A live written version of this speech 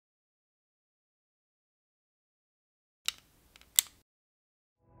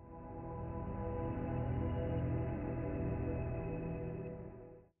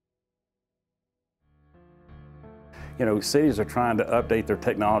cities are trying to update their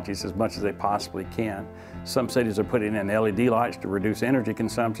technologies as much as they possibly can. Some cities are putting in LED lights to reduce energy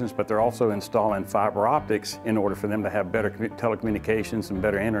consumptions, but they're also installing fiber optics in order for them to have better telecommunications and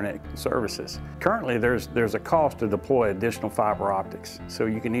better internet services. Currently, there's a cost to deploy additional fiber optics. So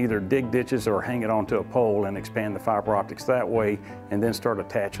you can either dig ditches or hang it onto a pole and expand the fiber optics that way, and then start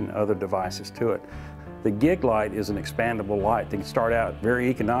attaching other devices to it. The GigLight is an expandable light that can start out very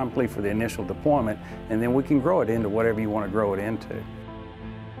economically for the initial deployment, and then we can grow it into whatever you want to grow it into.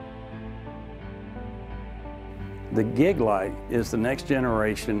 The GigLight is the next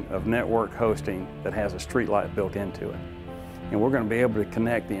generation of network hosting that has a street light built into it. And we're going to be able to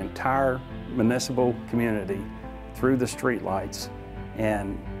connect the entire municipal community through the street lights.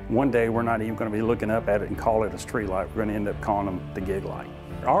 And one day we're not even going to be looking up at it and call it a street light. We're going to end up calling them the GigLight.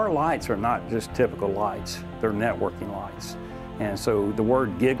 Our lights are not just typical lights, they're networking lights. And so the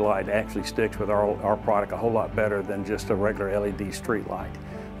word GigLight actually sticks with our product a whole lot better than just a regular LED street light.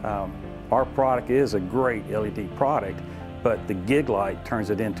 Our product is a great LED product, but the GigLight turns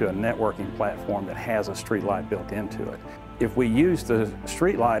it into a networking platform that has a street light built into it. If we use the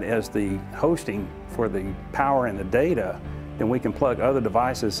street light as the hosting for the power and the data, then we can plug other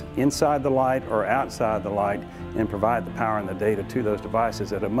devices inside the light or outside the light and provide the power and the data to those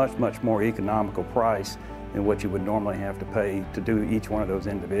devices at a much, much more economical price than what you would normally have to pay to do each one of those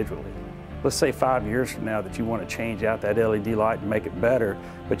individually. Let's say 5 years from now that you want to change out that LED light and make it better,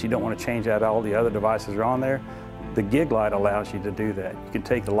 but you don't want to change out all the other devices that are on there. The GigLight allows you to do that. You can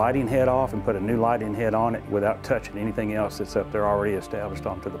take the lighting head off and put a new lighting head on it without touching anything else that's up there already established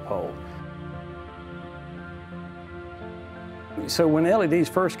onto the pole. So when LEDs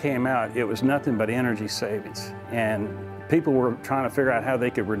first came out, it was nothing but energy savings. And people were trying to figure out how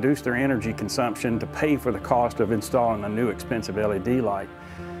they could reduce their energy consumption to pay for the cost of installing a new expensive LED light.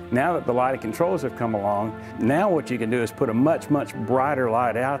 Now that the lighting controls have come along, now what you can do is put a much, much brighter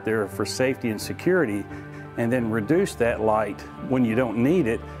light out there for safety and security, and then reduce that light when you don't need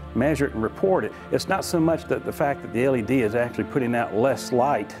it, measure it and report it. It's not so much that the fact that the LED is actually putting out less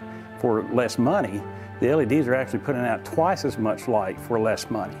light for less money. The LEDs are actually putting out twice as much light for less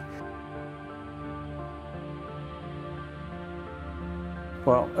money.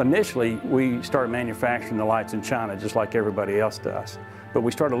 Well, initially, we started manufacturing the lights in China just like everybody else does. But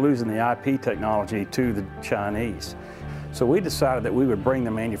we started losing the IP technology to the Chinese. So we decided that we would bring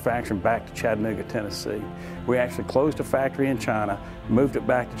the manufacturing back to Chattanooga, Tennessee. We actually closed a factory in China, moved it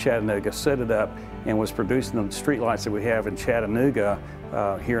back to Chattanooga, set it up, and was producing the street lights that we have in Chattanooga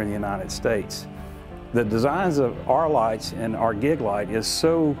here in the United States. The designs of our lights and our GigLight is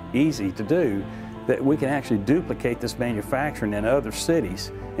so easy to do that we can actually duplicate this manufacturing in other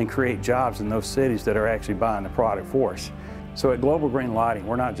cities and create jobs in those cities that are actually buying the product for us. So at Global Green Lighting,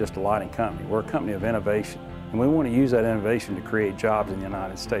 we're not just a lighting company, we're a company of innovation. And we want to use that innovation to create jobs in the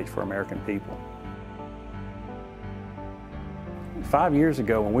United States for American people. 5 years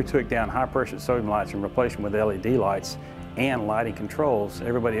ago, when we took down high-pressure sodium lights and replaced them with LED lights and lighting controls,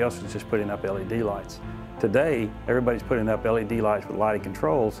 everybody else was just putting up LED lights. Today, everybody's putting up LED lights with lighting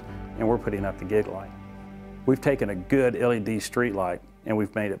controls, and we're putting up the GigLight. We've taken a good LED street light and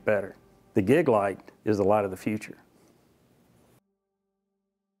we've made it better. The GigLight is the light of the future.